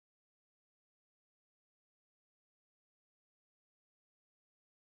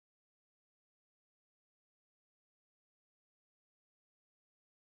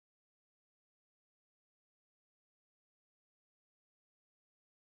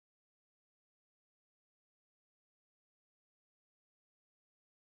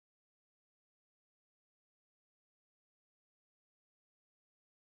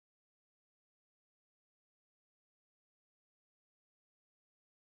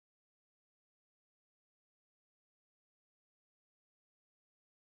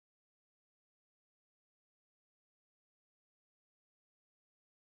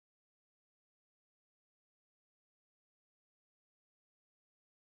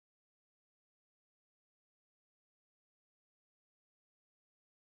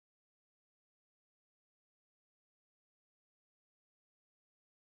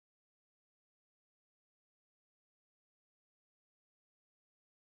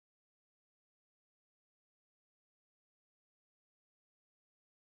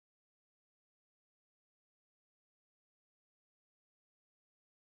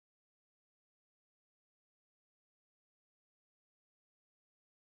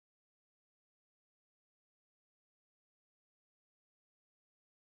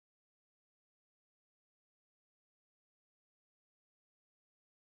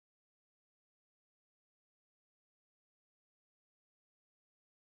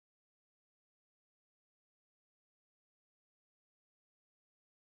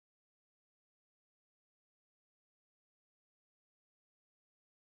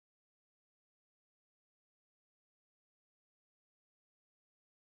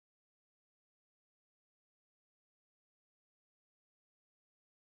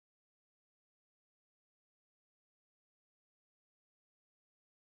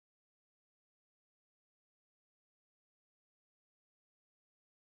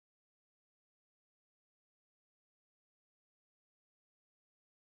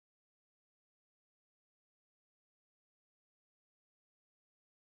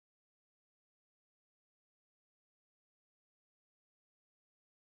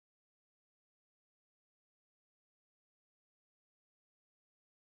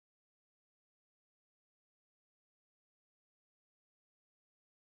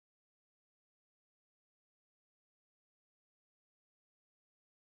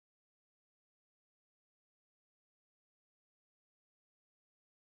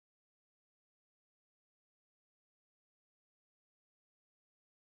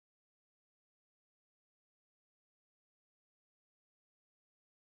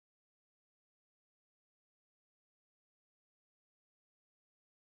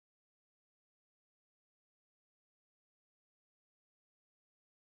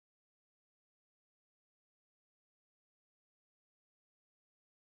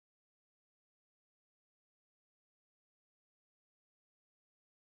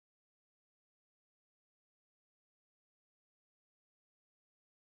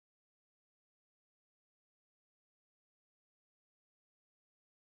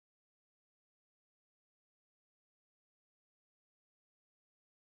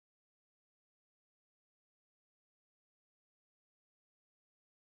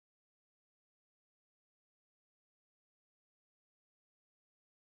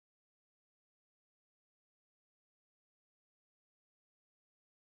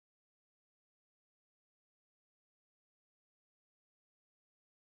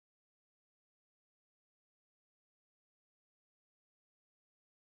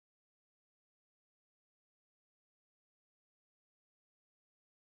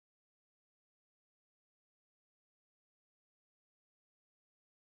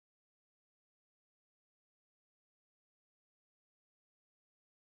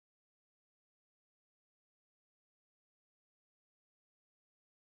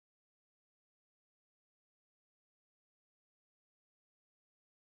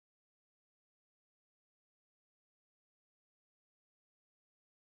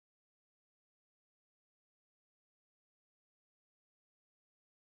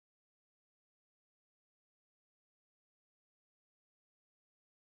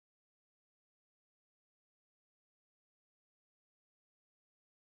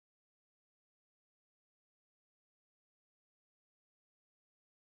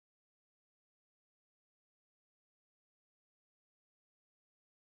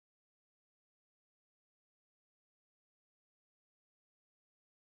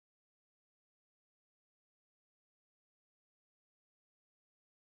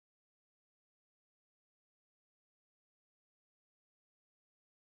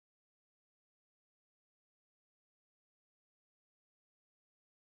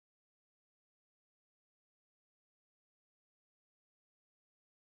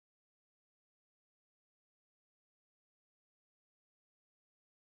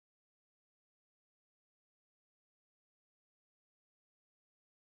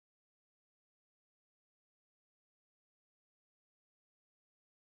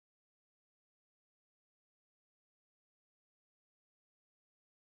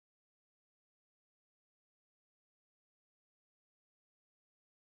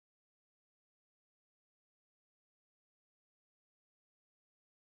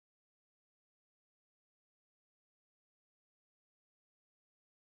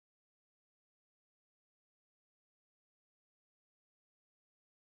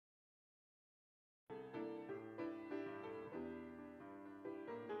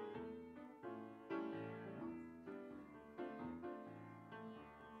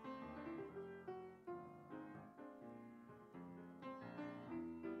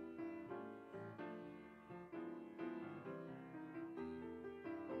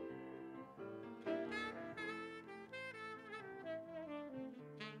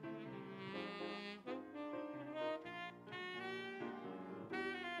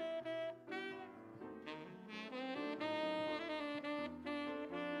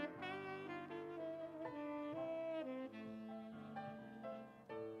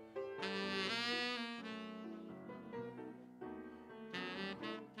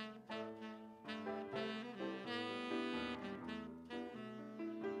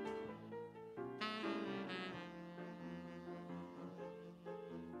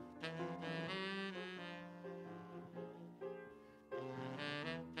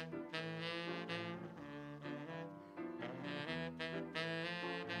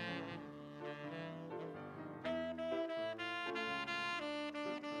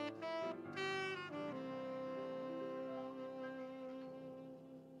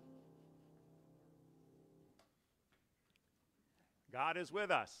God is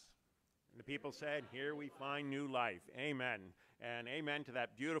with us. And the people said, here we find new life. Amen. And amen to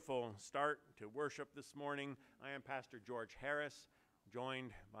that beautiful start to worship this morning. I am Pastor George Harris,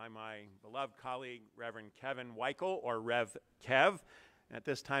 joined by my beloved colleague, Reverend Kevin Weichel, or Rev Kev. At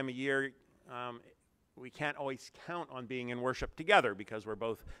this time of year, we can't always count on being in worship together because we're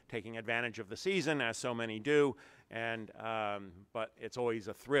both taking advantage of the season, as so many do. But it's always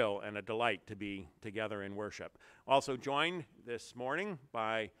a thrill and a delight to be together in worship. Also joined this morning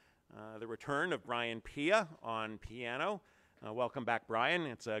by the return of Brian Pia on piano. Welcome back, Brian.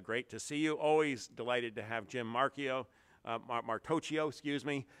 It's great to see you. Always delighted to have Jim Martocchio,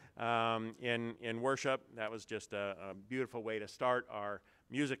 in worship. That was just a beautiful way to start. Our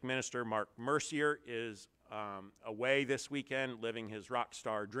music minister, Mark Mercier, is away this weekend, living his rock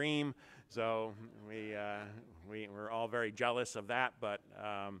star dream. So we're all very jealous of that, but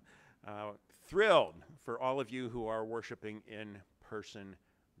thrilled for all of you who are worshiping in person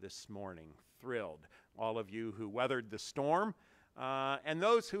this morning. Thrilled. All of you who weathered the storm, and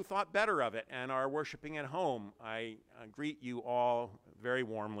those who thought better of it and are worshiping at home. I greet you all very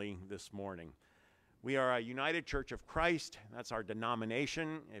warmly this morning. We are a United Church of Christ. That's our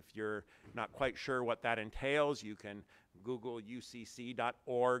denomination. If you're not quite sure what that entails, you can Google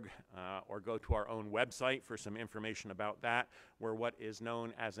ucc.org or go to our own website for some information about that. We're what is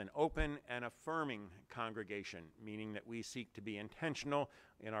known as an open and affirming congregation, meaning that we seek to be intentional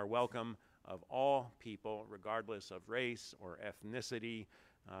in our welcome of all people, regardless of race or ethnicity,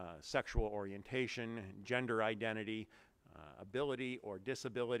 sexual orientation, gender identity, ability or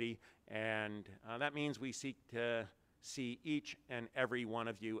disability, and that means we seek to see each and every one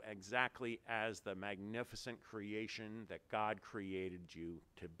of you exactly as the magnificent creation that God created you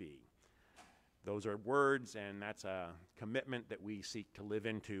to be. Those are words, and that's a commitment that we seek to live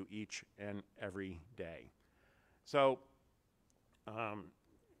into each and every day. So,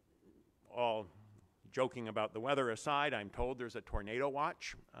 all joking about the weather aside, I'm told there's a tornado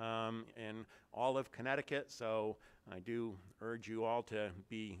watch in all of Connecticut, so I do urge you all to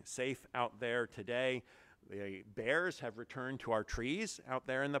be safe out there today. The bears have returned to our trees out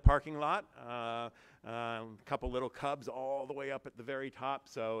there in the parking lot. A couple little cubs all the way up at the very top,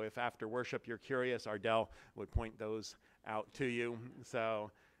 so if after worship you're curious, Ardell would point those out to you.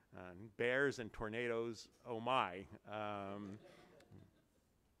 So bears and tornadoes, oh my.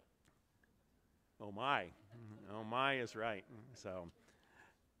 Oh my is right. So,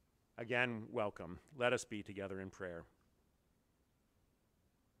 again, welcome. Let us be together in prayer.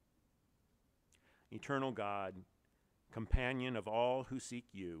 Eternal God, companion of all who seek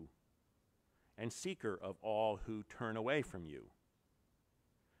you, and seeker of all who turn away from you,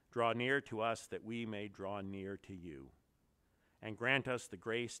 draw near to us that we may draw near to you, and grant us the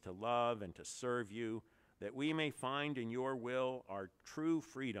grace to love and to serve you, that we may find in your will our true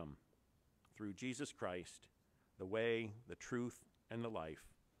freedom, through Jesus Christ, the way, the truth, and the life.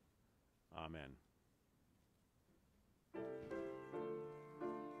 Amen.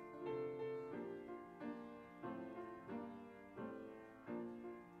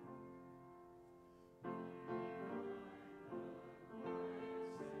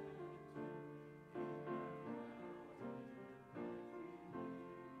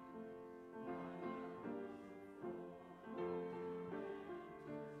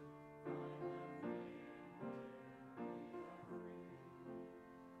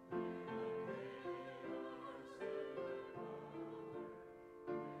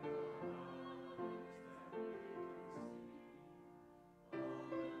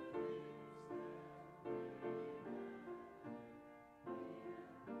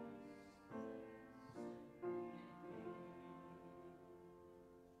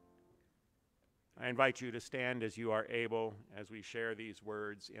 I invite you to stand as you are able as we share these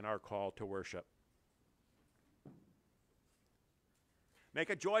words in our call to worship.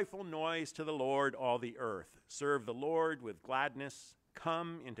 Make a joyful noise to the Lord, all the earth. Serve the Lord with gladness.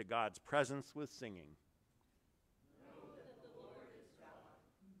 Come into God's presence with singing. Know that the Lord is God.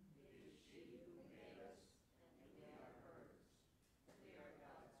 It is she who made us, and we are hers. We are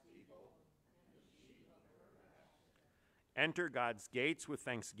God's people, and the sheep of her pasture. Enter God's gates with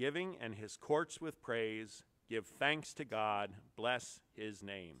thanksgiving and his courts with praise. Give thanks to God. Bless his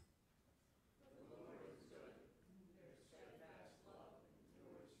name. The Lord is good. Their steadfast love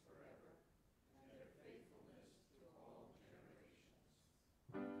endures forever, and their faithfulness to all generations.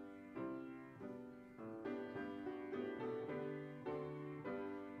 Pilgrim, this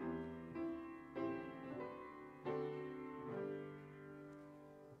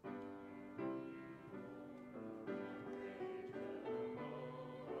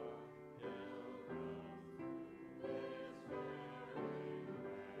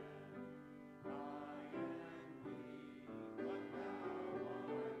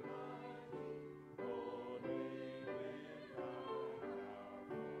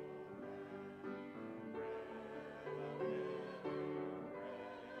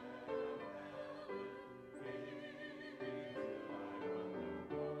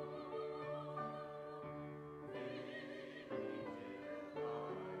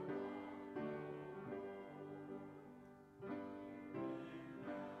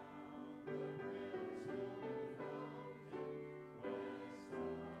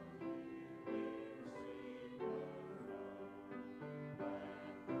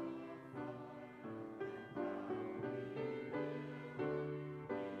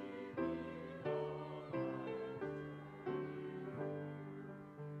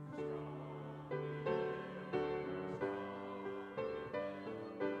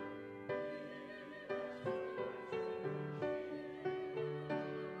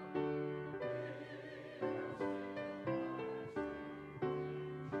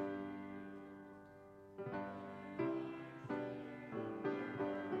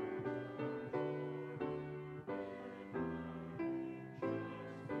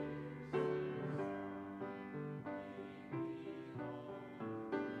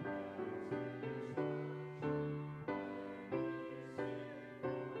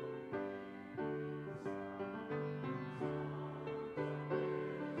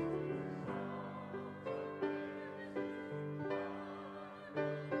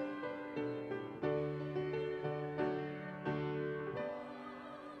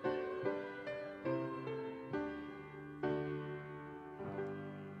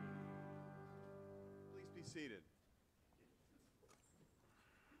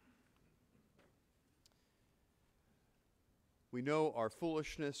We know our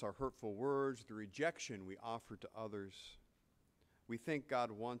foolishness, our hurtful words, the rejection we offer to others. We think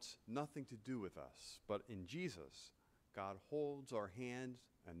God wants nothing to do with us, but in Jesus, God holds our hand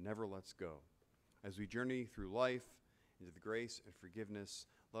and never lets go. As we journey through life into the grace and forgiveness,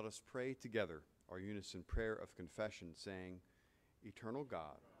 let us pray together our unison prayer of confession, saying, Eternal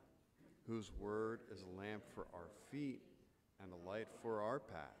God, whose word is a lamp for our feet and a light for our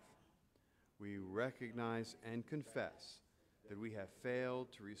path, we recognize and confess that we have failed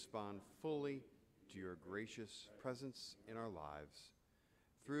to respond fully to your gracious presence in our lives.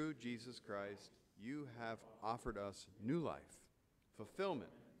 Through Jesus Christ, you have offered us new life,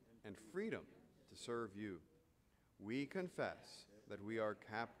 fulfillment, and freedom to serve you. We confess that we are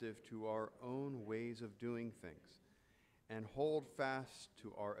captive to our own ways of doing things and hold fast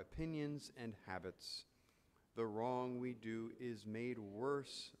to our opinions and habits. The wrong we do is made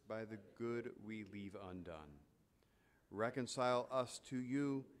worse by the good we leave undone. Reconcile us to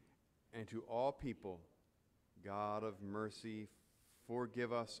you and to all people. God of mercy,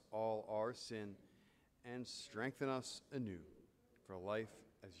 forgive us all our sin and strengthen us anew for life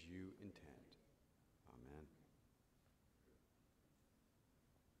as you intend. Amen.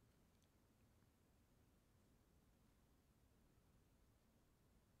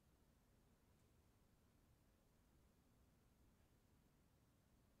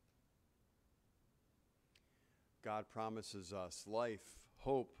 God promises us life,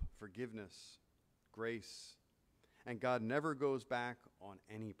 hope, forgiveness, grace, and God never goes back on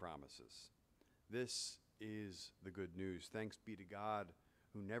any promises. This is the good news. Thanks be to God,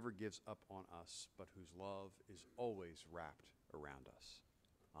 who never gives up on us, but whose love is always wrapped around us.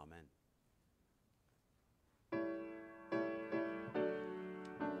 Amen.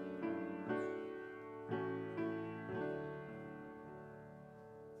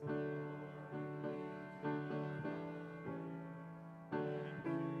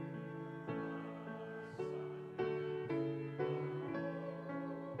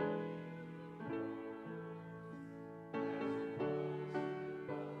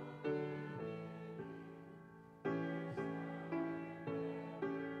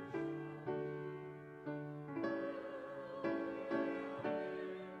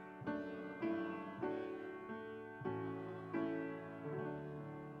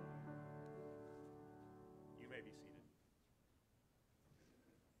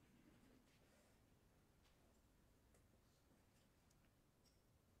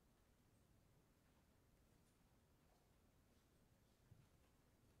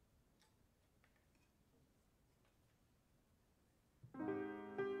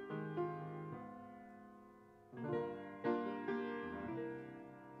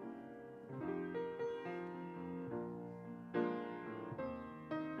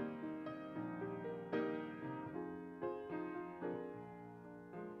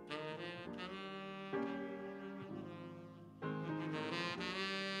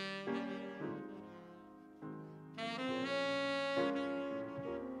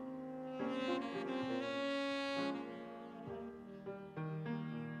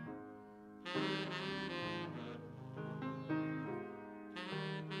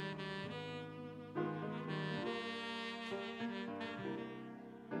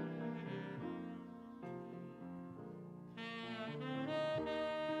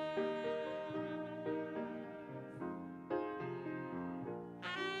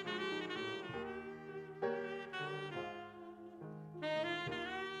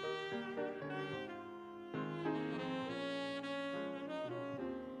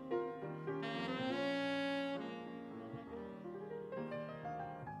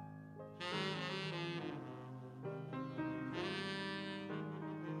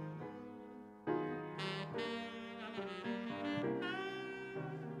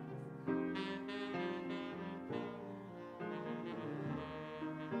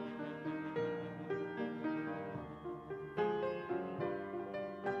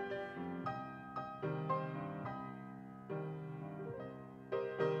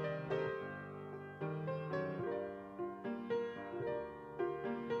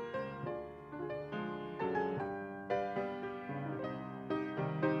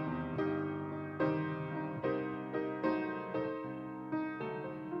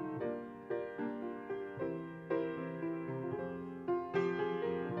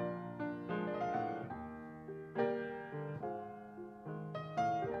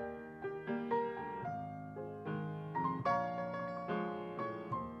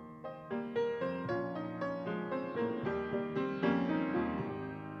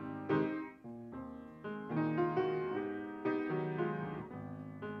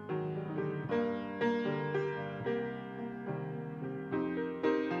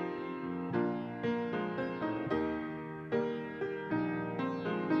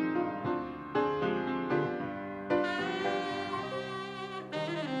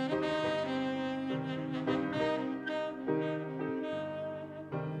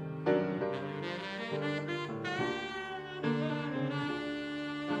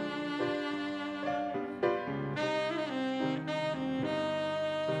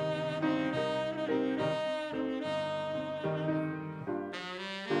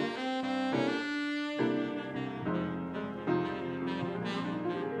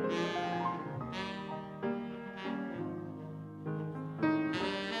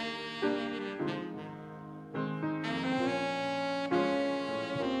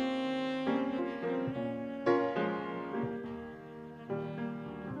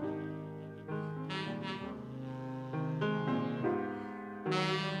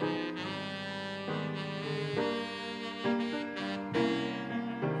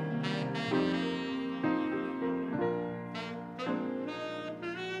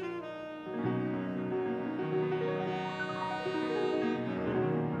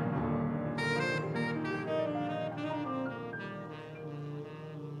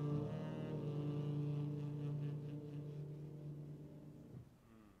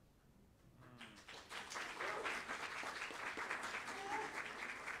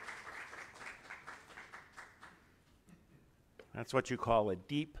 That's what you call a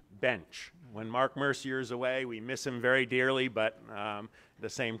deep bench. When Mark Mercier's away, we miss him very dearly, but at the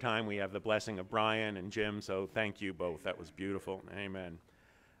same time, we have the blessing of Brian and Jim, so thank you both. That was beautiful. Amen.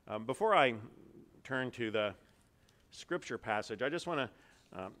 Before I turn to the scripture passage, I just want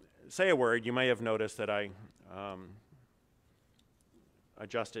to say a word. You may have noticed that I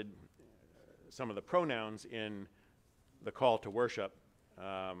adjusted some of the pronouns in the call to worship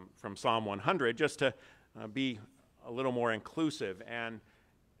from Psalm 100 just to be a little more inclusive. And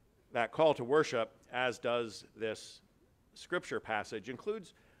that call to worship, as does this scripture passage,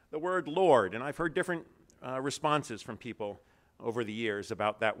 includes the word Lord. And I've heard different responses from people over the years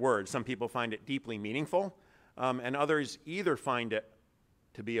about that word. Some people find it deeply meaningful, and others either find it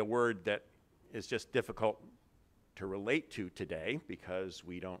to be a word that is just difficult to relate to today because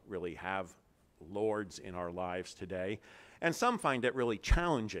we don't really have lords in our lives today, and some find it really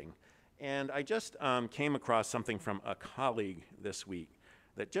challenging. And I just came across something from a colleague this week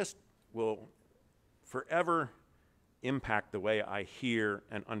that just will forever impact the way I hear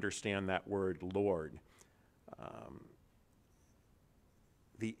and understand that word Lord.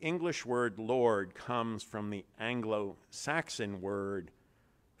 The English word Lord comes from the Anglo-Saxon word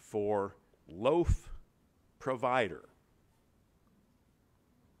for loaf provider.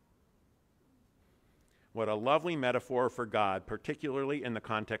 What a lovely metaphor for God, particularly in the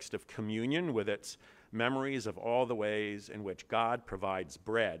context of communion, with its memories of all the ways in which God provides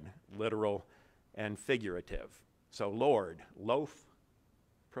bread, literal and figurative. So, Lord, loaf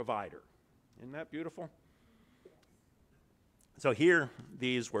provider. Isn't that beautiful? So, hear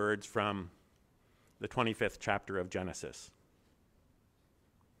these words from the 25th chapter of Genesis.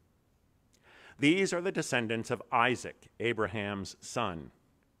 These are the descendants of Isaac, Abraham's son.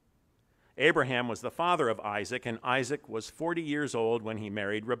 Abraham was the father of Isaac, and Isaac was 40 years old when he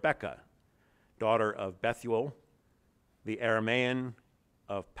married Rebekah, daughter of Bethuel, the Aramean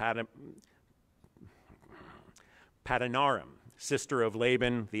of Padanaram, sister of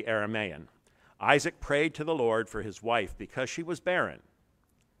Laban the Aramean. Isaac prayed to the Lord for his wife because she was barren,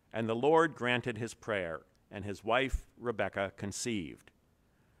 and the Lord granted his prayer, and his wife Rebekah conceived.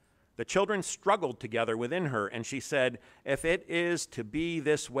 The children struggled together within her, and she said, "If it is to be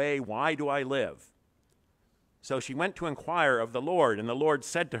this way, why do I live?" So she went to inquire of the Lord, and the Lord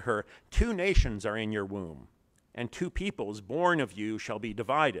said to her, 2 nations are in your womb, and 2 peoples born of you shall be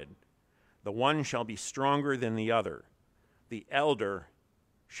divided. The one shall be stronger than the other. The elder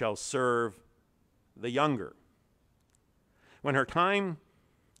shall serve the younger. When her time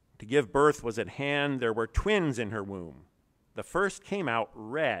to give birth was at hand, there were twins in her womb. The first came out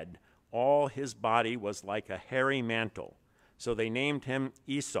red. All his body was like a hairy mantle. So they named him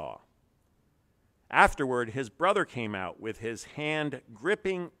Esau. Afterward, his brother came out with his hand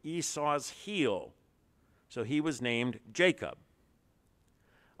gripping Esau's heel. So he was named Jacob.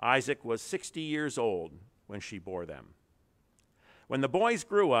 Isaac was 60 years old when she bore them. When the boys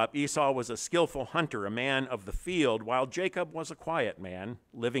grew up, Esau was a skillful hunter, a man of the field, while Jacob was a quiet man,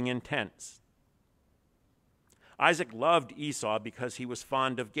 living in tents. Isaac loved Esau because he was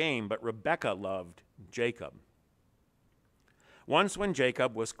fond of game, but Rebekah loved Jacob. Once when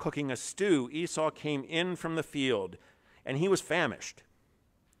Jacob was cooking a stew, Esau came in from the field, and he was famished.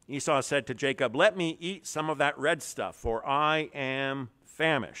 Esau said to Jacob, "Let me eat some of that red stuff, for I am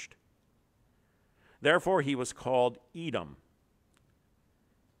famished." Therefore he was called Edom.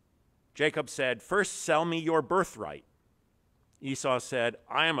 Jacob said, "First sell me your birthright." Esau said,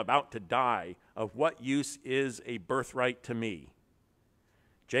 "I am about to die. Of what use is a birthright to me?"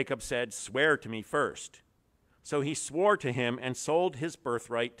 Jacob said, "Swear to me first." So he swore to him and sold his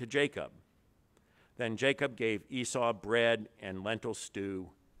birthright to Jacob. Then Jacob gave Esau bread and lentil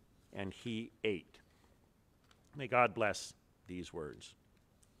stew, and he ate. May God bless these words.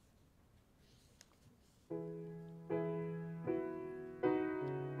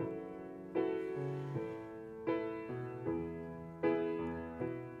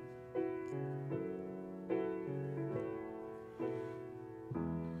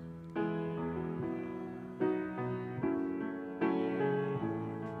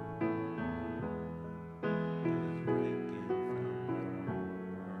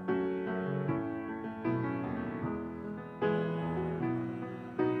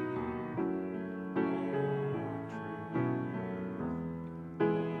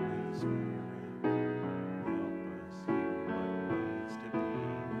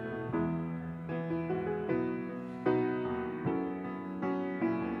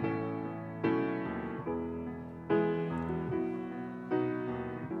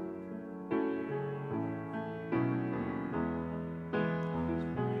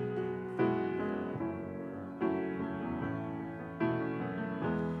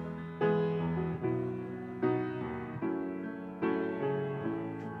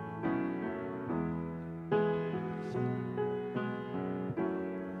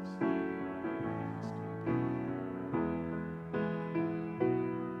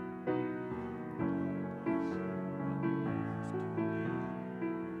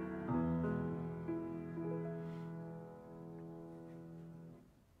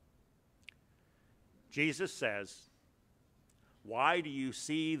 Jesus says, "Why do you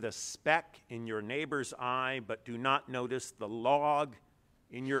see the speck in your neighbor's eye, but do not notice the log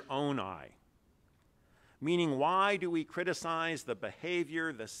in your own eye?" Meaning, why do we criticize the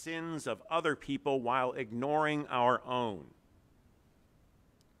behavior, the sins of other people while ignoring our own?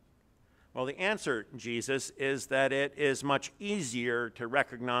 Well, the answer, Jesus, is that it is much easier to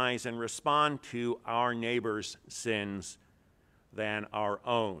recognize and respond to our neighbor's sins than our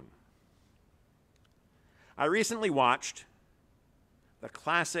own. I recently watched the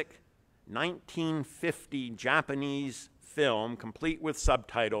classic 1950 Japanese film, complete with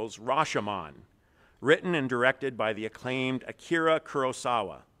subtitles, Rashomon, written and directed by the acclaimed Akira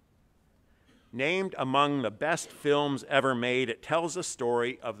Kurosawa. Named among the best films ever made, it tells the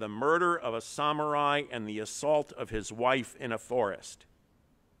story of the murder of a samurai and the assault of his wife in a forest.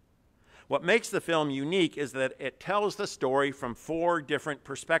 What makes the film unique is that it tells the story from 4 different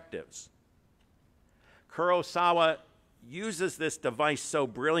perspectives. Kurosawa uses this device so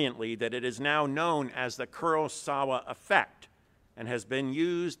brilliantly that it is now known as the Kurosawa effect and has been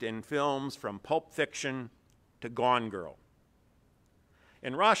used in films from Pulp Fiction to Gone Girl.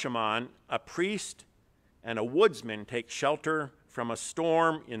 In Rashomon, a priest and a woodsman take shelter from a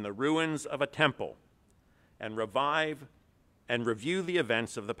storm in the ruins of a temple and review the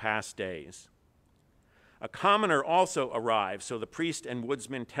events of the past days. A commoner also arrives, so the priest and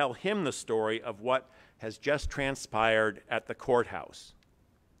woodsman tell him the story of what has just transpired at the courthouse.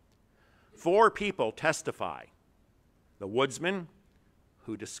 4 people testify: the woodsman,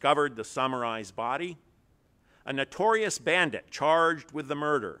 who discovered the samurai's body; a notorious bandit charged with the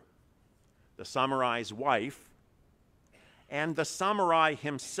murder; the samurai's wife; and the samurai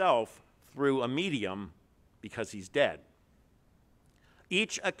himself through a medium because he's dead.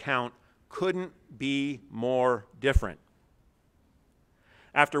 Each account couldn't be more different.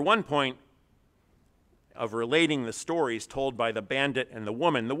 After one point of relating the stories told by the bandit and the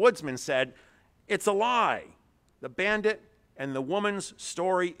woman, the woodsman said, "It's a lie. The bandit and the woman's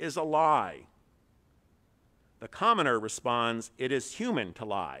story is a lie." The commoner responds, "It is human to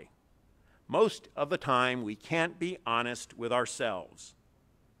lie. Most of the time, we can't be honest with ourselves."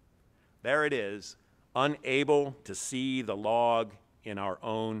 There it is, unable to see the log in our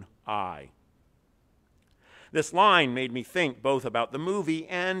own eye. This line made me think both about the movie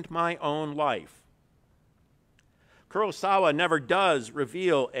and my own life. Kurosawa never does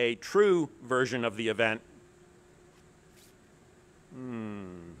reveal a true version of the event.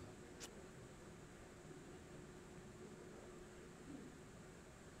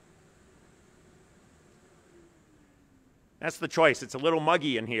 That's the choice. It's a little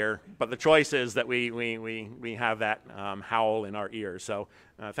muggy in here, but the choice is that we have that howl in our ears. So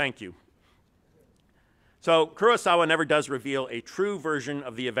thank you. So Kurosawa never does reveal a true version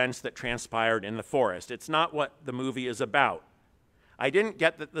of the events that transpired in the forest. It's not what the movie is about. I didn't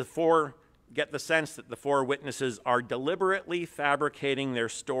get the sense that the 4 witnesses are deliberately fabricating their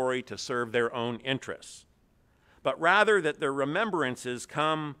story to serve their own interests, but rather that their remembrances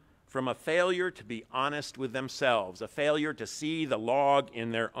come from a failure to be honest with themselves, a failure to see the log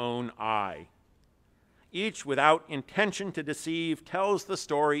in their own eye. Each, without intention to deceive, tells the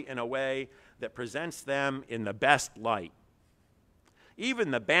story in a way that presents them in the best light.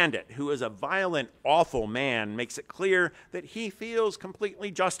 Even the bandit, who is a violent, awful man, makes it clear that he feels completely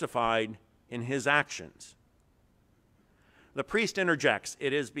justified in his actions. The priest interjects,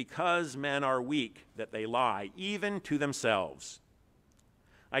 "It is because men are weak that they lie, even to themselves."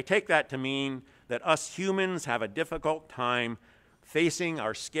 I take that to mean that us humans have a difficult time facing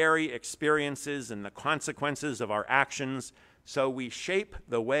our scary experiences and the consequences of our actions, so we shape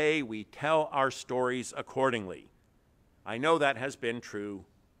the way we tell our stories accordingly. I know that has been true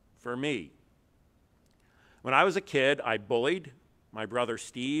for me. When I was a kid, I bullied my brother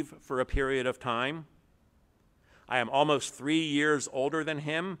Steve for a period of time. I am almost 3 years older than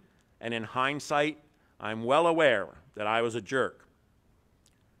him, and in hindsight, I'm well aware that I was a jerk.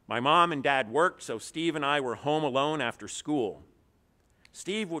 My mom and dad worked, so Steve and I were home alone after school.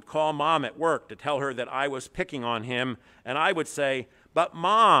 Steve would call Mom at work to tell her that I was picking on him, and I would say, "But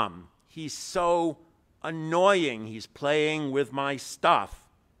Mom, he's so annoying, he's playing with my stuff,"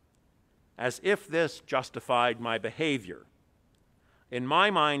 as if this justified my behavior. In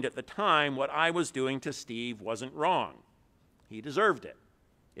my mind at the time, what I was doing to Steve wasn't wrong. He deserved it.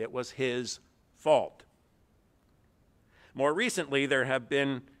 It was his fault. More recently, there have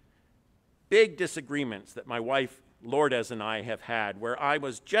been big disagreements that my wife Lourdes and I have had, where I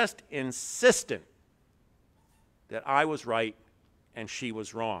was just insistent that I was right and she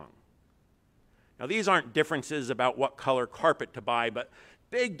was wrong. Now, these aren't differences about what color carpet to buy, but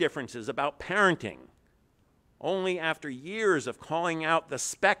big differences about parenting, Only after years of calling out the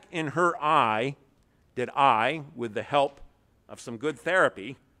speck in her eye did I, with the help of some good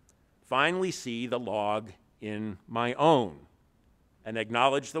therapy, finally see the log in my own and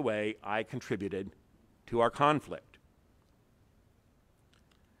acknowledge the way I contributed to our conflict.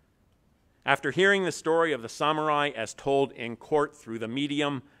 After hearing the story of the samurai as told in court through the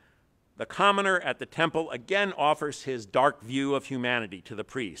medium, the commoner at the temple again offers his dark view of humanity to the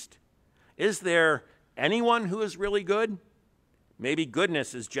priest. Is there anyone who is really good? Maybe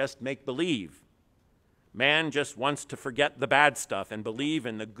goodness is just make-believe. Man just wants to forget the bad stuff and believe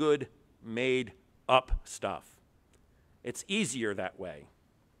in the good, made-up stuff. It's easier that way.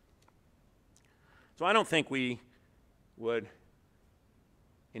 So I don't think we would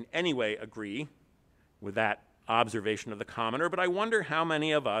in any way agree with that observation of the commoner, but I wonder how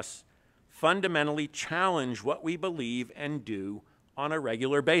many of us fundamentally challenge what we believe and do on a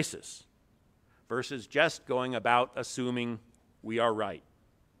regular basis versus just going about assuming we are right.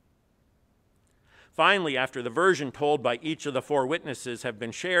 Finally, after the version told by each of the four witnesses have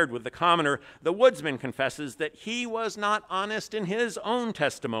been shared with the commoner, the woodsman confesses that he was not honest in his own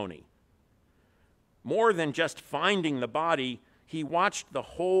testimony. More than just finding the body, he watched the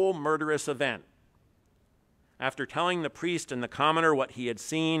whole murderous event. After telling the priest and the commoner what he had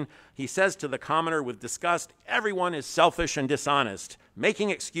seen, he says to the commoner with disgust, "Everyone is selfish and dishonest, making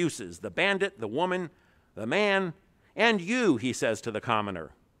excuses, the bandit, the woman, the man, and you," he says to the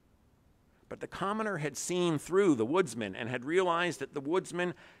commoner. But the commoner had seen through the woodsman and had realized that the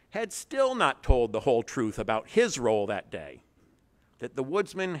woodsman had still not told the whole truth about his role that day, that the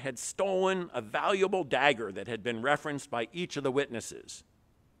woodsman had stolen a valuable dagger that had been referenced by each of the witnesses.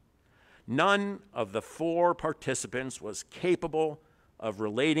 None of the four participants was capable of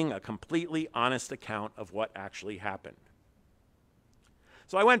relating a completely honest account of what actually happened.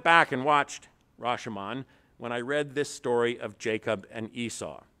 So I went back and watched Rashomon when I read this story of Jacob and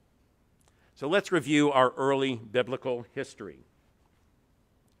Esau. So let's review our early biblical history.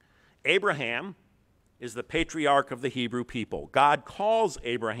 Abraham is the patriarch of the Hebrew people. God calls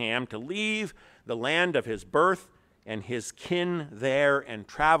Abraham to leave the land of his birth and his kin there and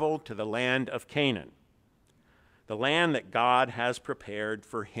travel to the land of Canaan, the land that God has prepared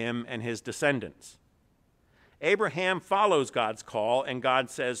for him and his descendants. Abraham follows God's call, and God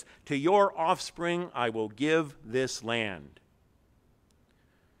says, "To your offspring I will give this land."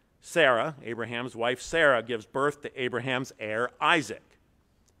 Sarah, Abraham's wife Sarah, gives birth to Abraham's heir Isaac.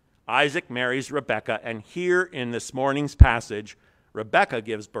 Isaac marries Rebekah, and here in this morning's passage, Rebekah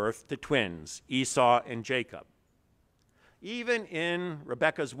gives birth to twins, Esau and Jacob. Even in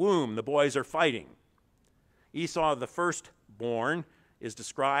Rebekah's womb, the boys are fighting. Esau, the firstborn, is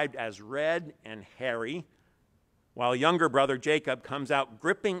described as red and hairy, while younger brother Jacob comes out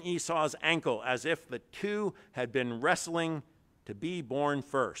gripping Esau's ankle as if the two had been wrestling to be born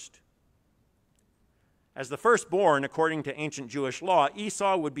first. As the firstborn, according to ancient Jewish law,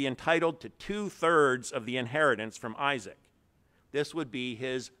 Esau would be entitled to 2/3 of the inheritance from Isaac. This would be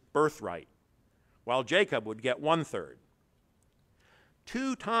his birthright, while Jacob would get 1/3.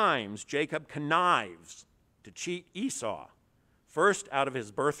 2 times Jacob connives to cheat Esau, first out of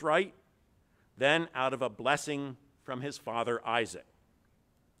his birthright, then out of a blessing from his father Isaac.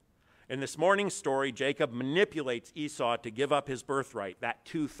 In this morning's story, Jacob manipulates Esau to give up his birthright, that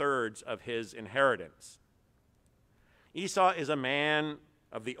 2/3 of his inheritance. Esau is a man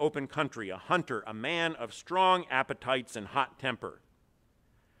of the open country, a hunter, a man of strong appetites and hot temper.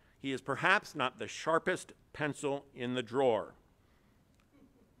 He is perhaps not the sharpest pencil in the drawer.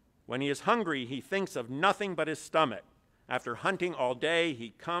 When he is hungry, he thinks of nothing but his stomach. After hunting all day,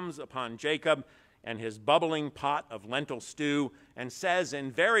 he comes upon Jacob and his bubbling pot of lentil stew and says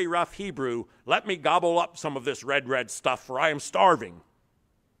in very rough Hebrew, "Let me gobble up some of this red stuff, for I am starving."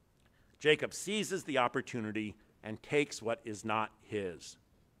 Jacob seizes the opportunity and takes what is not his.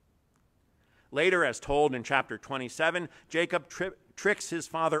 Later, as told in chapter 27, Jacob tricks his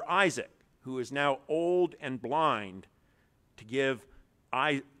father Isaac, who is now old and blind, to give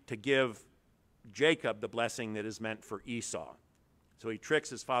Jacob the blessing that is meant for Esau. So he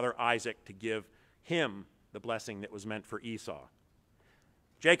tricks his father Isaac to give him the blessing that was meant for Esau.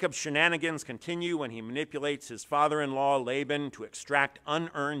 Jacob's shenanigans continue when he manipulates his father-in-law Laban to extract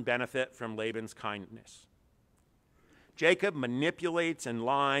unearned benefit from Laban's kindness. Jacob manipulates and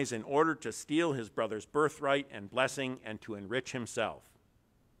lies in order to steal his brother's birthright and blessing and to enrich himself.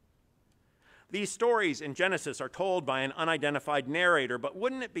 These stories in Genesis are told by an unidentified narrator, but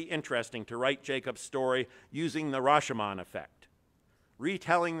wouldn't it be interesting to write Jacob's story using the Rashomon effect?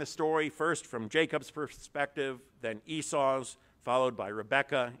 Retelling the story first from Jacob's perspective, then Esau's, followed by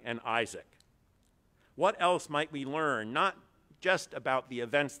Rebekah and Isaac. What else might we learn, not just about the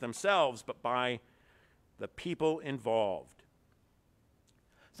events themselves, but by the people involved?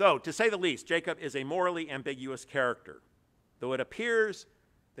 So, to say the least, Jacob is a morally ambiguous character. Though it appears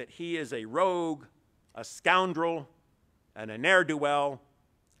that he is a rogue, a scoundrel, and a ne'er-do-well,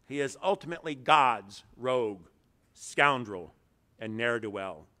 he is ultimately God's rogue, scoundrel, and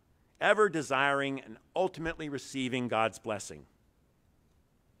ne'er-do-well, ever desiring and ultimately receiving God's blessing.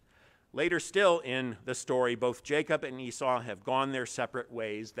 Later still in the story, both Jacob and Esau have gone their separate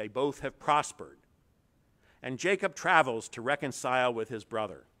ways. They both have prospered. And Jacob travels to reconcile with his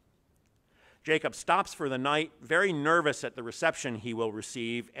brother. Jacob stops for the night, very nervous at the reception he will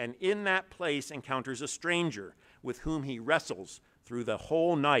receive, and in that place encounters a stranger with whom he wrestles through the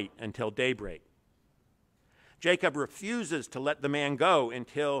whole night until daybreak. Jacob refuses to let the man go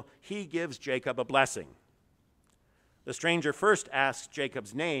until he gives Jacob a blessing. The stranger first asks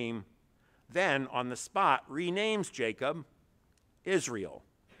Jacob's name, then on the spot renames Jacob Israel,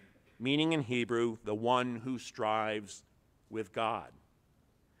 meaning in Hebrew, the one who strives with God.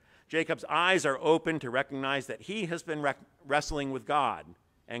 Jacob's eyes are open to recognize that he has been wrestling with God,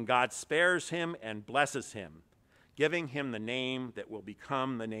 and God spares him and blesses him, giving him the name that will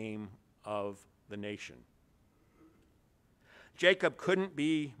become the name of the nation. Jacob couldn't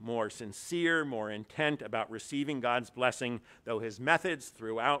be more sincere, more intent about receiving God's blessing, though his methods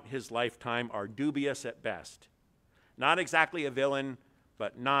throughout his lifetime are dubious at best. Not exactly a villain,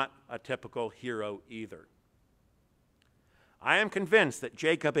 but not a typical hero either. I am convinced that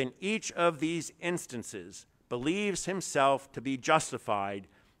Jacob in each of these instances believes himself to be justified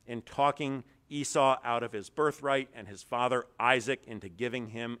in talking Esau out of his birthright and his father Isaac into giving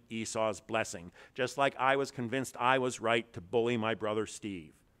him Esau's blessing, just like I was convinced I was right to bully my brother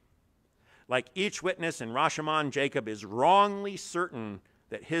Steve. Like each witness in Rashomon, Jacob is wrongly certain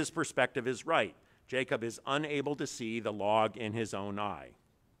that his perspective is right. Jacob is unable to see the log in his own eye.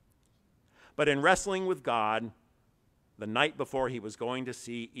 But in wrestling with God, the night before he was going to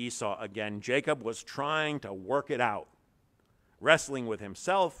see Esau again, Jacob was trying to work it out, wrestling with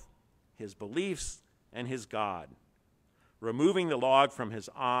himself, his beliefs, and his God, removing the log from his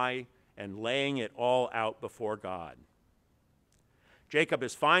eye and laying it all out before God. Jacob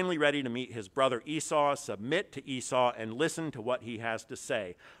is finally ready to meet his brother Esau, submit to Esau, and listen to what he has to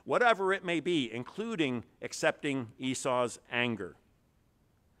say, whatever it may be, including accepting Esau's anger.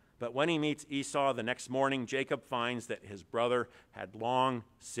 But when he meets Esau the next morning, Jacob finds that his brother had long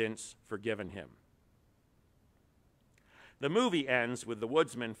since forgiven him. The movie ends with the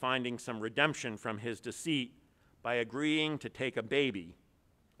woodsman finding some redemption from his deceit by agreeing to take a baby,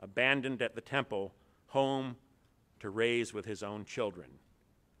 abandoned at the temple, home to raise with his own children.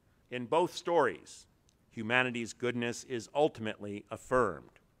 In both stories, humanity's goodness is ultimately affirmed.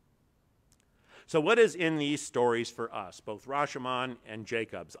 So what is in these stories for us, both Rashomon and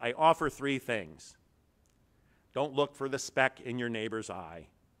Jacob's? I offer three things. Don't look for the speck in your neighbor's eye.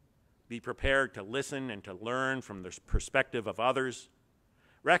 Be prepared to listen and to learn from the perspective of others,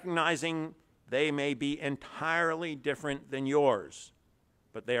 recognizing they may be entirely different than yours,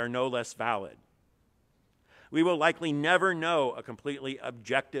 but they are no less valid. We will likely never know a completely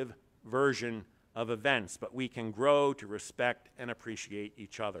objective version of events, but we can grow to respect and appreciate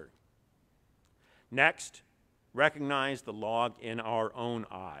each other. Next, recognize the log in our own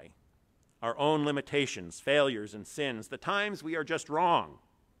eye, our own limitations, failures, and sins, the times we are just wrong.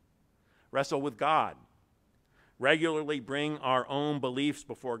 Wrestle with God. Regularly bring our own beliefs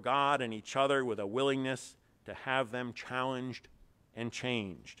before God and each other with a willingness to have them challenged and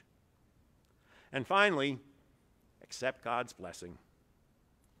changed. And finally, accept God's blessing.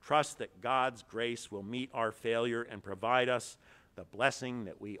 Trust that God's grace will meet our failure and provide us the blessing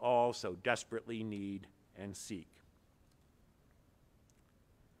that we all so desperately need and seek.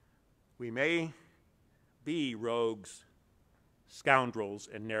 We may be rogues, scoundrels,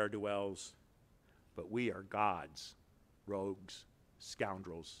 and ne'er-do-wells, but we are God's rogues,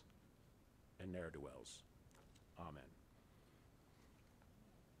 scoundrels, and ne'er-do-wells. Amen.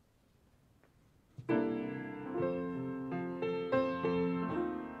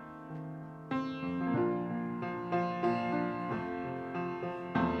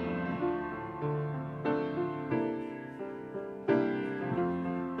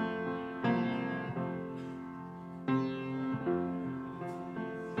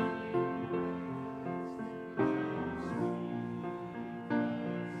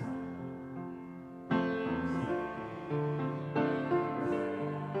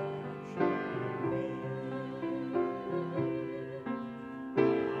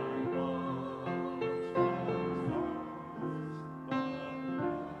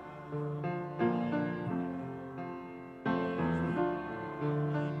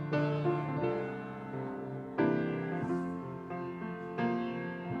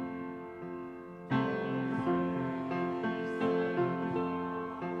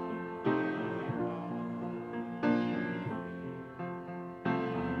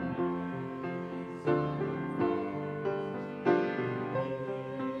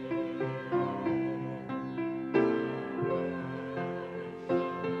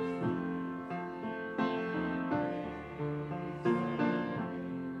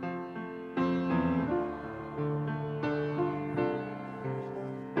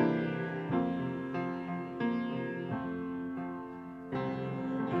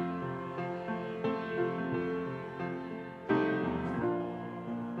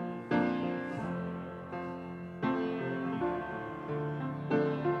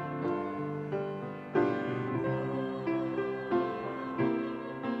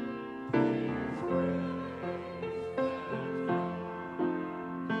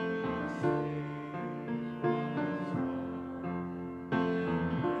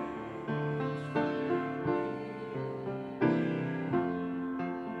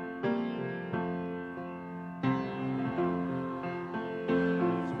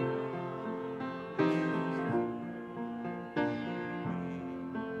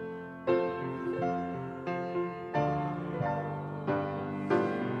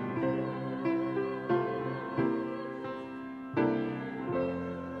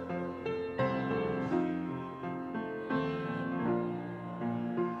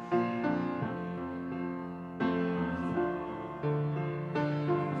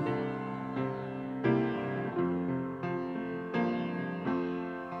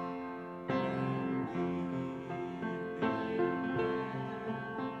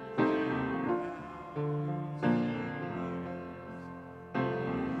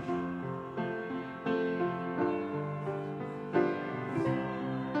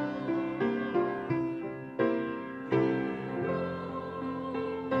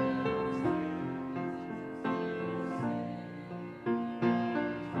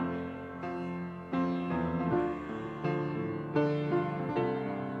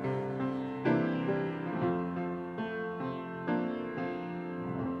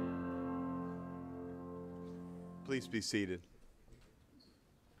 Please be seated.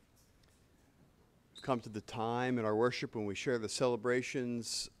 We've come to the time in our worship when we share the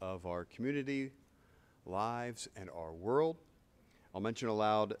celebrations of our community, lives, and our world. I'll mention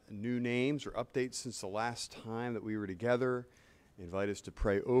aloud new names or updates since the last time that we were together. Invite us to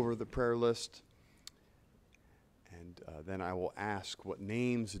pray over the prayer list. And then I will ask what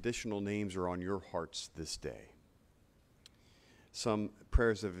names, additional names, are on your hearts this day. Some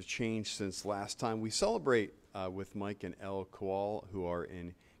prayers have changed since last time. We celebrate with Mike and El Kowal, who are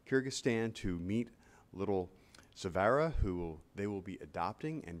in Kyrgyzstan, to meet little Zavara, who they will be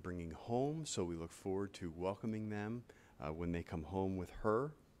adopting and bringing home. So we look forward to welcoming them when they come home with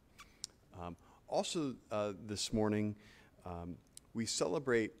her. Also this morning, we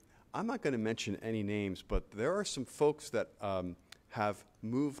celebrate, I'm not going to mention any names, but there are some folks that have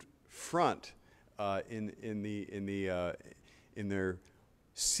moved front in their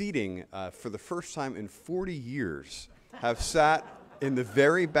seating for the first time in 40 years, have sat in the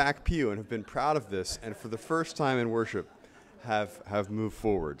very back pew and have been proud of this, and for the first time in worship have moved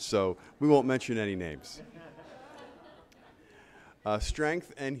forward. So we won't mention any names.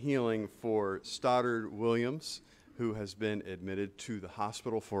 Strength and healing for Stoddard Williams, who has been admitted to the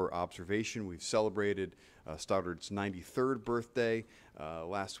hospital for observation. We've celebrated Stoddard's 93rd birthday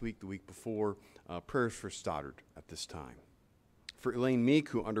last week, the week before. Prayers for Stoddard at this time. For Elaine Meek,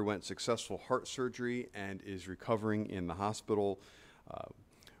 who underwent successful heart surgery and is recovering in the hospital,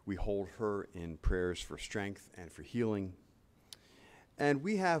 we hold her in prayers for strength and for healing. And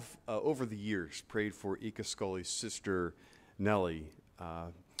we have, over the years, prayed for Ika Scully's sister, Nellie.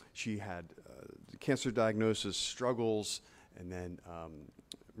 She had cancer diagnosis, struggles, and then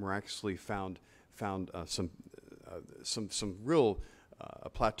miraculously found some real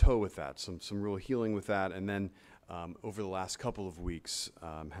plateau with that, some real healing with that, and then over the last couple of weeks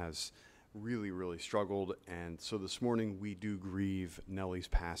has really struggled. And so this morning we do grieve Nellie's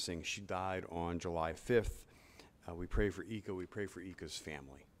passing. She died on July 5th. We pray for Ika. We pray for Ika's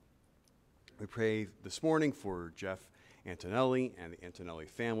family. We pray this morning for Jeff Antonelli and the Antonelli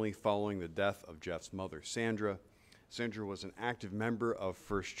family following the death of Jeff's mother, Sandra. Sandra was an active member of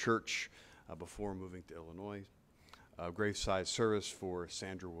First Church before moving to Illinois. Graveside service for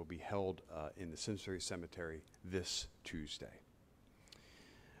Sandra will be held in the Simsbury Cemetery this Tuesday.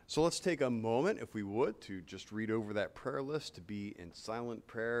 So let's take a moment, if we would, to just read over that prayer list, to be in silent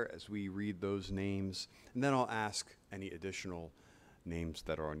prayer as we read those names, and then I'll ask any additional names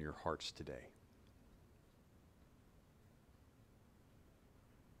that are on your hearts today.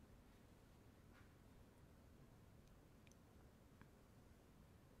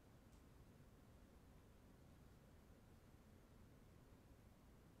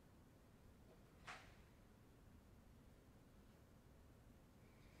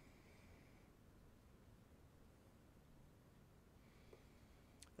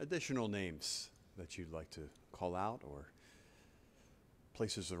 Additional names that you'd like to call out, or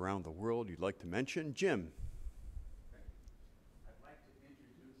places around the world you'd like to mention? Jim. I'd like to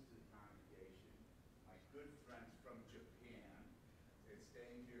introduce to the congregation my good friends from Japan. They're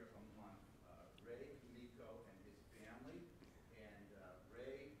staying here a month. Ray Kamiko and his family. And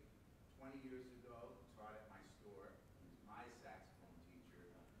Ray, 20 years ago, taught at my store. He was my saxophone teacher.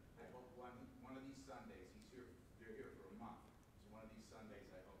 I hope one of these Sundays, they're here for a month. So one of these Sundays,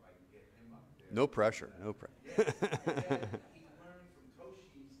 I hope I can get him up there. No pressure, no pressure. Yes. And then he learned from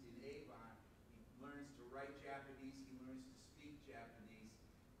Toshi's in Avon. He learns to write Japanese. He learns to speak Japanese.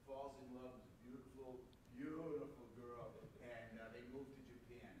 Falls in love with a beautiful, beautiful girl. And they moved to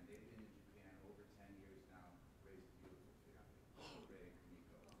Japan. And they've been in Japan over 10 years now. Raised a beautiful family. Ray and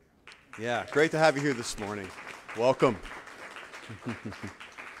Kamiko family. Yeah, great to have you here this morning. Welcome.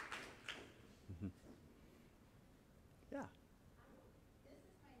 Yeah. This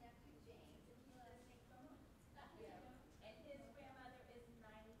is my nephew James, and he lives in Vermont. And his grandmother is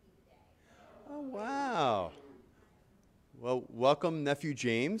 90 today. Oh, wow. Well, welcome, nephew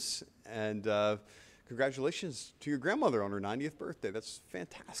James, and congratulations to your grandmother on her 90th birthday. That's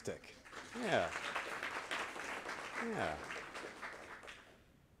fantastic. Yeah. Yeah.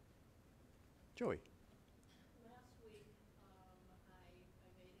 Joey. Last week, I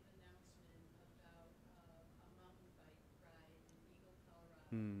made an announcement about a mountain bike ride in Eagle, Colorado,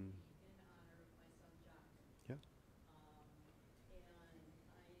 in honor of my son John. Yeah. And I am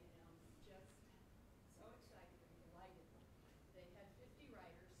just so excited and delighted. They had 50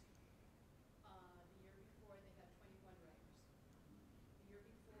 riders. The year before, they had 21 riders. The year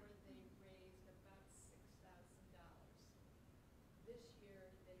before, they raised about $6,000. This year,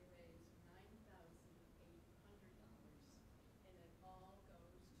 they raised $9,900.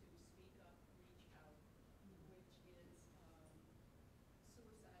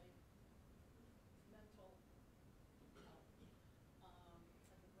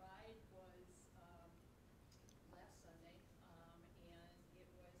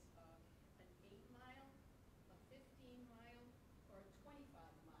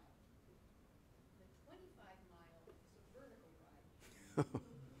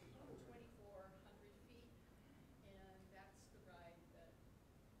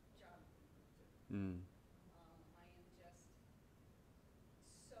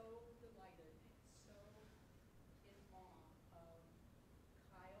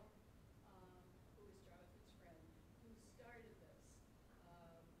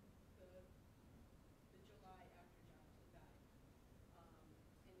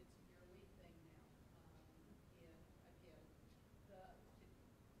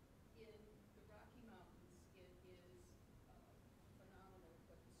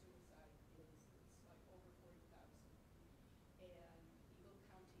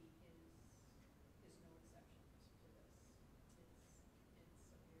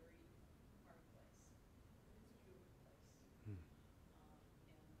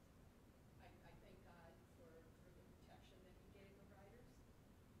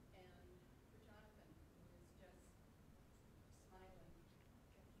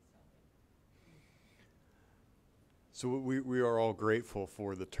 So we are all grateful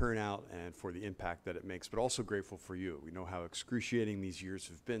for the turnout and for the impact that it makes, but also grateful for you. We know how excruciating these years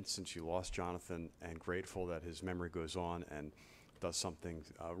have been since you lost Jonathan, and grateful that his memory goes on and does something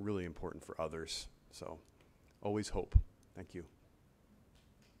really important for others. So always hope. Thank you.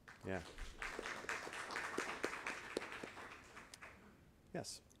 Yeah.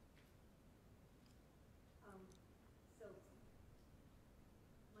 Yes. So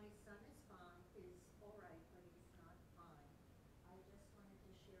my son is fine, is all right, but he's not fine. I just wanted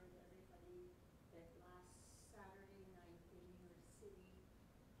to share with everybody that last Saturday night in New York City,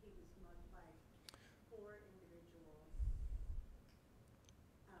 he was mugged by 4 individuals.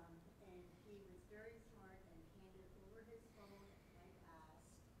 And he was very smart and handed over his phone and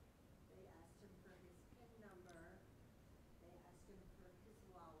asked. They asked him for his PIN number. They asked him for his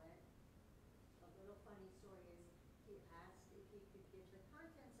wallet. A little funny story is he asked if he could give the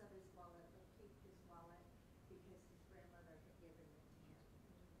contents of his wallet but keep his wallet because his grandmother had given it to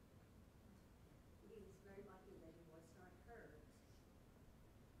him. He was very lucky that he was not hurt.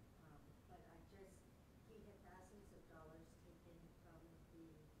 But he had thousands of dollars taken from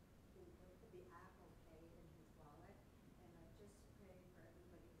the Apple Pay in his wallet, and I just pray for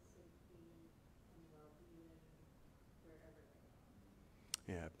everybody's safety and well-being wherever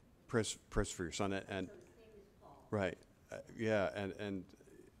they are. Yeah. Press for your son. And So his name is Paul. right. Yeah. And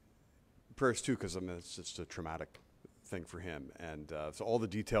prayers too, because I mean, it's just a traumatic thing for him. And so all the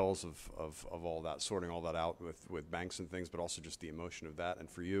details of all that, sorting all that out with banks and things, but also just the emotion of that. And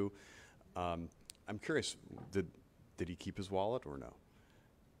for you, I'm curious, did he keep his wallet or no?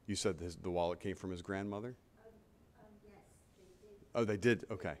 You said the wallet came from his grandmother? Yes, they did. Oh, they did?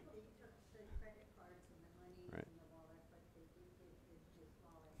 Okay. They took the credit cards and the money Right. and the wallet, but they did give his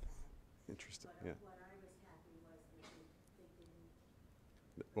wallet back. Interesting. But Yeah. what I was happy was that they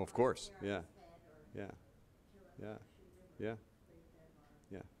didn't Well, of course. tear Yeah. off his head or Yeah. kill him Yeah. or shoot him Yeah. or break their arm.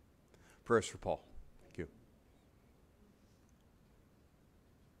 Yeah. Prayers for Paul. Thank you.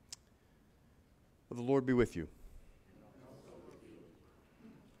 Well, the Lord be with you.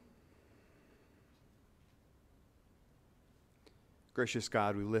 Gracious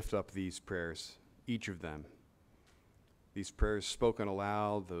God, we lift up these prayers, each of them. These prayers spoken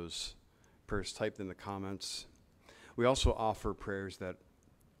aloud, those prayers typed in the comments. We also offer prayers that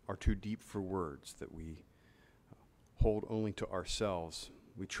are too deep for words, that we hold only to ourselves.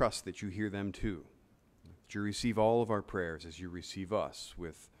 We trust that you hear them too, that you receive all of our prayers as you receive us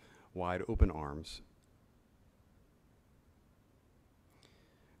with wide open arms.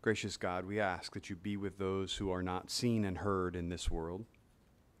 Gracious God, we ask that you be with those who are not seen and heard in this world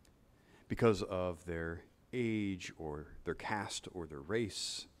because of their age or their caste or their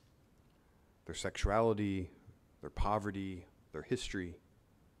race, their sexuality, their poverty, their history.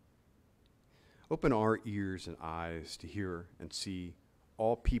 Open our ears and eyes to hear and see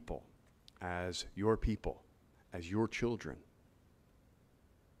all people as your people, as your children.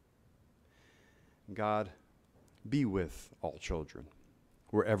 God, be with all children,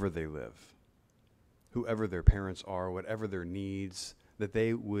 wherever they live, whoever their parents are, whatever their needs, that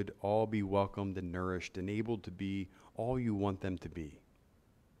they would all be welcomed and nourished and able to be all you want them to be.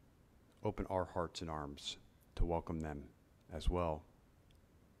 Open our hearts and arms to welcome them as well.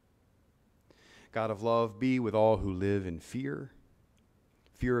 God of love, be with all who live in fear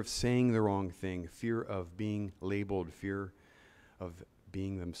of saying the wrong thing, fear of being labeled, fear of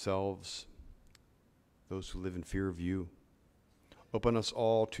being themselves, those who live in fear of you. Open us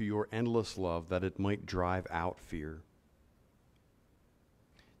all to your endless love that it might drive out fear.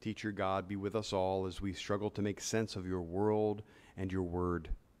 Teacher God, be with us all as we struggle to make sense of your world and your word.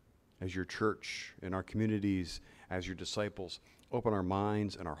 As your church, in our communities, as your disciples, open our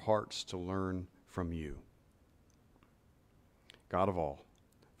minds and our hearts to learn from you. God of all,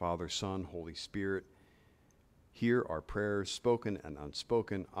 Father, Son, Holy Spirit, hear our prayers, spoken and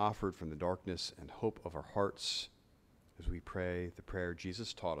unspoken, offered from the darkness and hope of our hearts, as we pray the prayer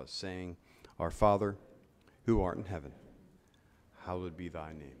Jesus taught us, saying, Our Father, who art in heaven, hallowed be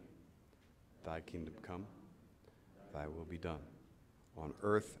thy name. Thy kingdom come, thy will be done, on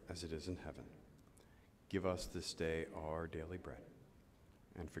earth as it is in heaven. Give us this day our daily bread,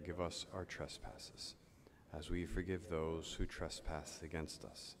 and forgive us our trespasses, as we forgive those who trespass against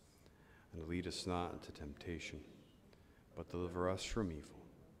us. And lead us not into temptation, but deliver us from evil.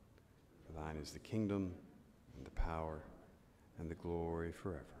 For thine is the kingdom, and the power, and the glory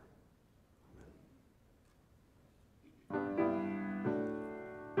forever.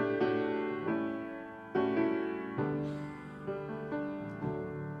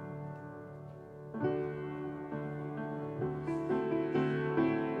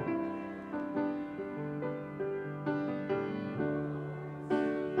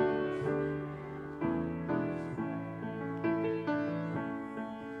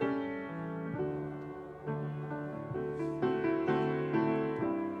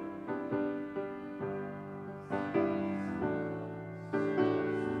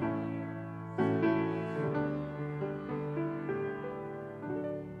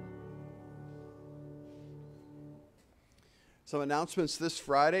 Some announcements this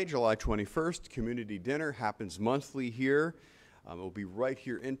Friday, July 21st. Community dinner happens monthly here. It will be right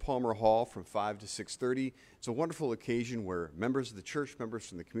here in Palmer Hall from 5 to 6:30. It's a wonderful occasion where members of the church, members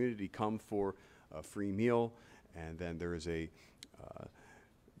from the community come for a free meal, and then there is a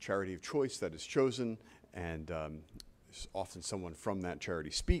charity of choice that is chosen, and often someone from that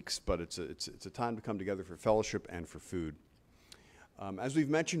charity speaks, but it's a time to come together for fellowship and for food. As we've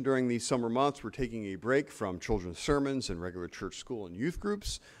mentioned during these summer months, we're taking a break from children's sermons and regular church, school, and youth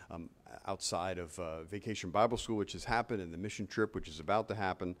groups outside of Vacation Bible School, which has happened, and the mission trip, which is about to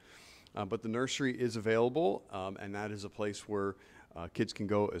happen. But the nursery is available, and that is a place where kids can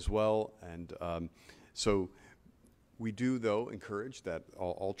go as well. And so we do, though, encourage that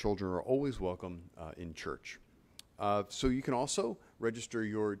all children are always welcome in church. So you can also register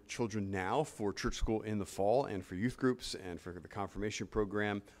your children now for church school in the fall and for youth groups and for the confirmation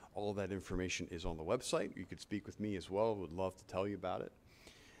program. All of that information is on the website. You could speak with me as well. Would love to tell you about it.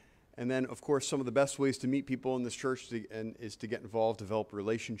 And then, of course, some of the best ways to meet people in this church is to get involved, develop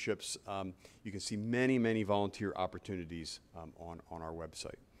relationships. You can see many, many volunteer opportunities on our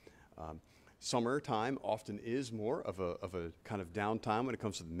website. Summertime often is more of a kind of downtime when it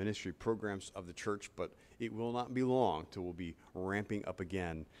comes to the ministry programs of the church, but it will not be long till we'll be ramping up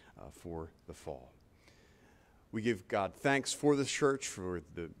again for the fall. We give God thanks for this church, for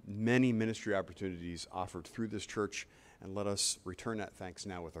the many ministry opportunities offered through this church, and let us return that thanks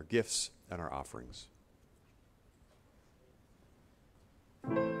now with our gifts and our offerings.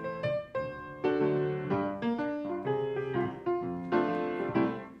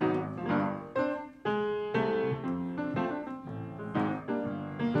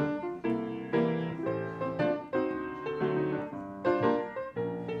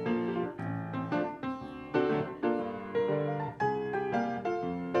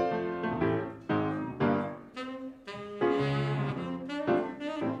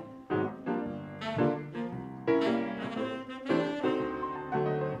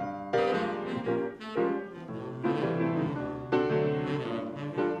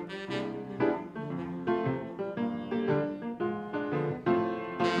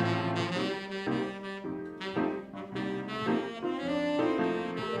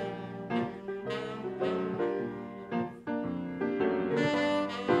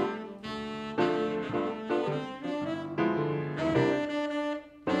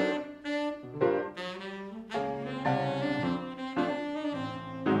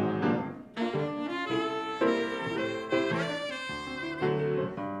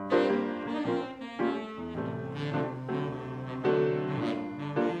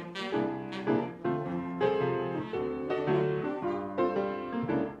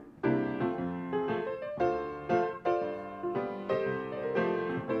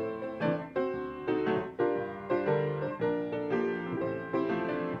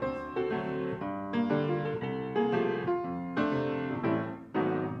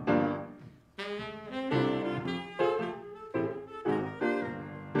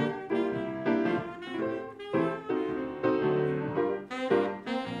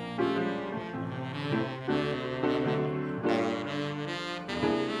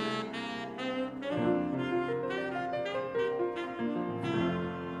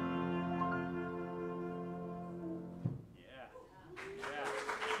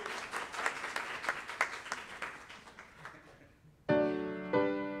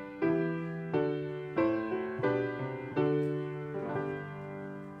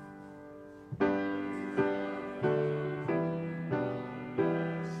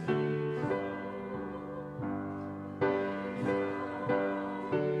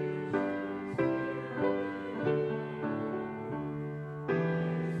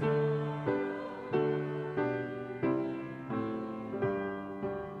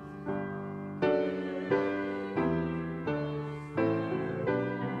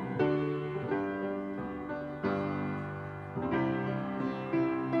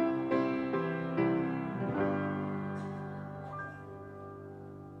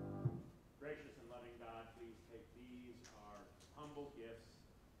 Gracious and loving God, please take these, our humble gifts,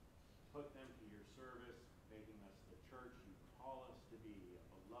 put them to your service, making us the church you call us to be,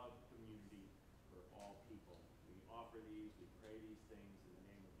 a beloved community for all people. We offer these, we pray these things in the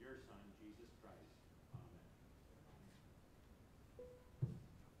name of your Son, Jesus Christ. Amen.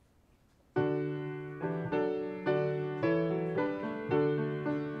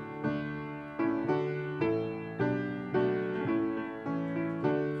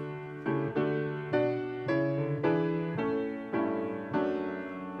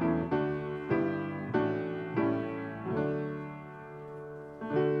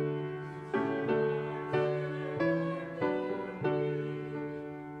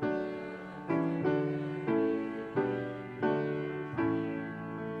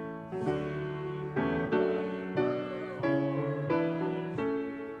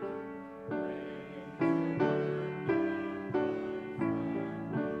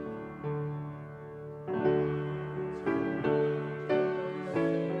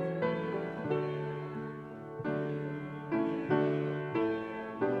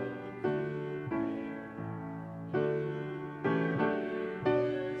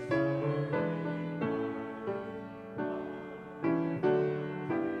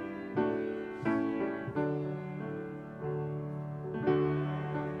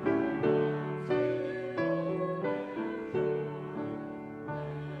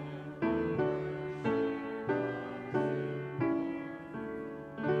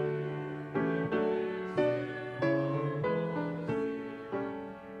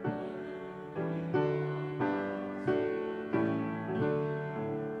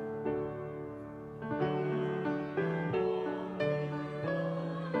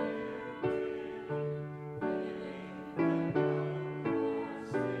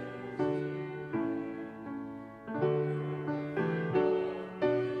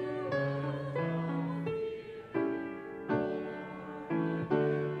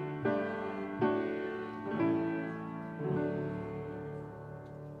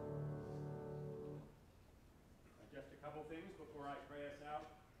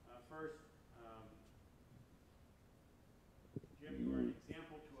 first, Jim, you are an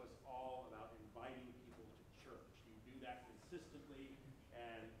example to us all about inviting people to church. You do that consistently,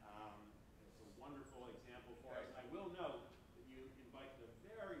 and it's a wonderful example for us. I will note that you invite the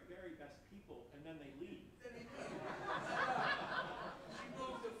very, very best people, and then they leave. She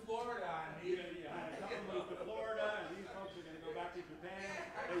moved to Florida on me. Yeah, a couple moved to Florida, and these folks are going to go back to Japan.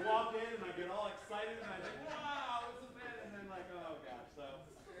 They walk in, and I get all excited, and I think, wow, it's a bed, and then like, oh gosh. So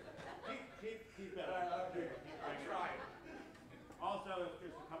keep that up. I tried. Also, if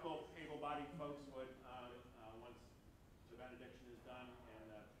there's a couple able-bodied folks would, once the benediction is done and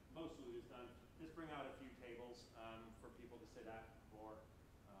postlude is done, just bring out a few tables for people to sit at for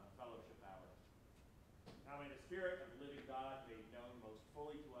fellowship hour. Now may the Spirit of the living God, made known most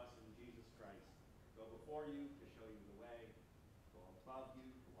fully to us in Jesus Christ, go before you to show you the way, go above you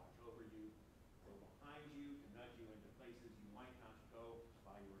to watch over you, go behind you to nudge you into places you might not go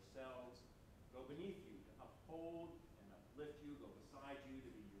by yourselves, go beneath you to uphold and uplift you, go beside you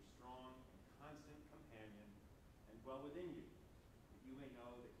to be your strong and constant companion, and dwell within you, that you may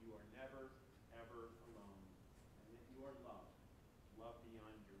know that you are never, ever alone, and that you are loved, loved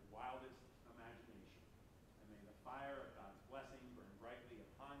beyond your wildest imagination. And may the fire of